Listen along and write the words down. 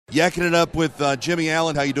Yakking it up with Jimmie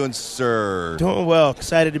Allen. How you doing, sir? Doing well.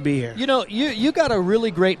 Excited to be here. You know, you got a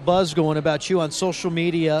really great buzz going about you on social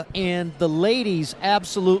media, and the ladies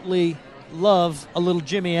absolutely love a little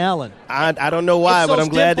Jimmie Allen. I don't know why, but I'm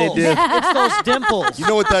glad they do. It's those dimples. You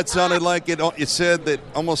know what that sounded like? It said that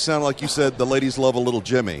almost sounded like you said the ladies love a little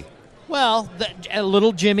Jimmy. Well, a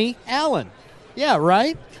little Jimmie Allen. Yeah,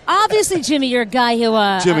 right? Obviously, Jimmy, you're a guy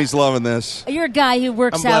who... Jimmy's loving this. You're a guy who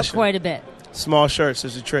works out quite a bit. Small shirts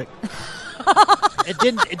is a trick.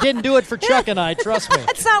 It didn't do it for Chuck and I, trust me.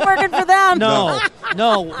 It's not working for them.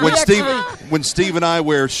 No. When Steve and I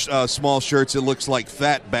wear small shirts, it looks like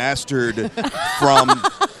Fat Bastard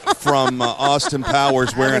from Austin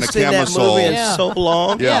Powers wearing a camisole. That movie in so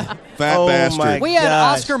long. Yeah. Fat Bastard. We had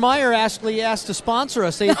Oscar Mayer actually asked to sponsor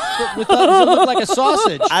us. We thought it looked like a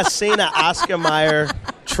sausage. I seen an Oscar Mayer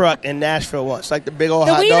truck in Nashville once, like the big old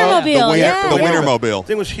the hot dog. The Wienermobile.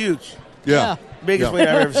 Thing was huge. Yeah. Biggest wiener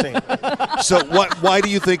I've ever seen. So why do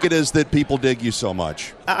you think it is that people dig you so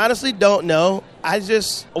much? I honestly don't know.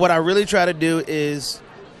 What I really try to do is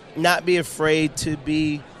not be afraid to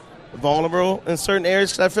be vulnerable in certain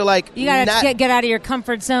areas, because I feel like you got to get out of your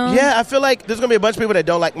comfort zone. Yeah, I feel like there's going to be a bunch of people that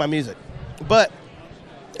don't like my music. But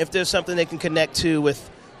if there's something they can connect to with,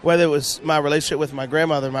 whether it was my relationship with my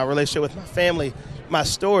grandmother, my relationship with my family, my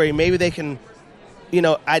story, maybe they can,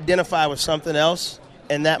 identify with something else,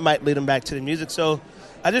 and that might lead them back to the music. So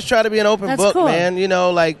I just try to be an open book, cool. man.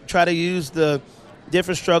 Try to use the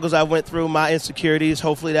different struggles I went through, my insecurities.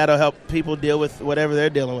 Hopefully that'll help people deal with whatever they're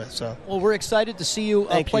dealing with. So, well, we're excited to see you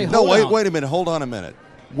play. No, wait a minute. Hold on a minute.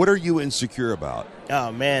 What are you insecure about?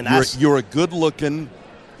 Oh man, you're a good-looking,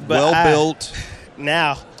 well-built.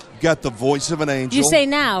 Now, got the voice of an angel. You say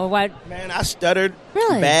now? What? Man, I stuttered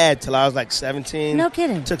bad till I was like 17. No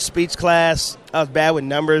kidding. Took speech class. I was bad with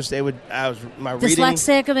numbers. My reading.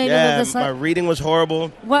 Dyslexic, maybe. Yeah, my reading was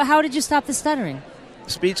horrible. How did you stop the stuttering?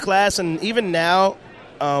 Speech class, and even now,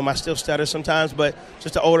 I still stutter sometimes. But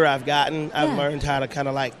just the older I've gotten, I've learned how to kind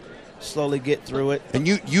of slowly get through it. And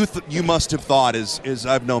you must have thought, as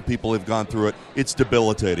I've known people who've gone through it, it's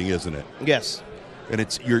debilitating, isn't it? Yes. And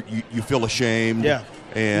you feel ashamed. Yeah.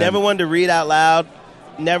 And never wanted to read out loud.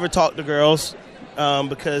 Never talked to girls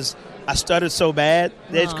because I stuttered so bad.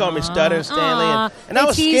 They just called me Stutter Stanley, and I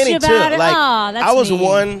was skinny too. I was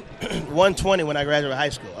 120 when I graduated high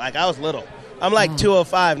school. I was little. I'm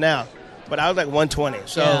 205 now, but I was 120.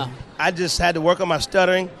 So I just had to work on my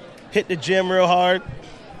stuttering, hit the gym real hard.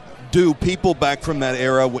 Do people back from that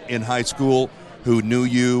era in high school who knew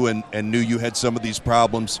you and knew you had some of these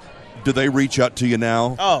problems, do they reach out to you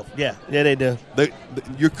now? Oh, yeah. Yeah, they do.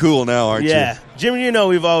 You're cool now, aren't you? Yeah. Jimmy,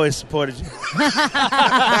 we've always supported you.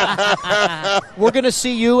 We're going to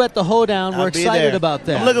see you at the Hoedown. We're excited about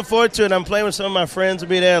that. I'm looking forward to it. I'm playing with some of my friends. Will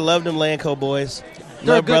be there. I love them Lanco boys.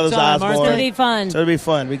 They're love a good Brothers time, Osborne. It's going to be fun. So it'll be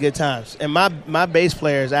fun. It'll be good times. And my bass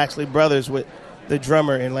player is actually brothers with the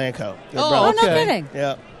drummer in Lanco. No kidding.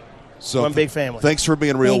 Yeah. So one big family. Thanks for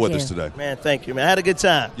being real with us today. Man, thank you, man. I had a good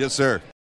time. Yes, sir.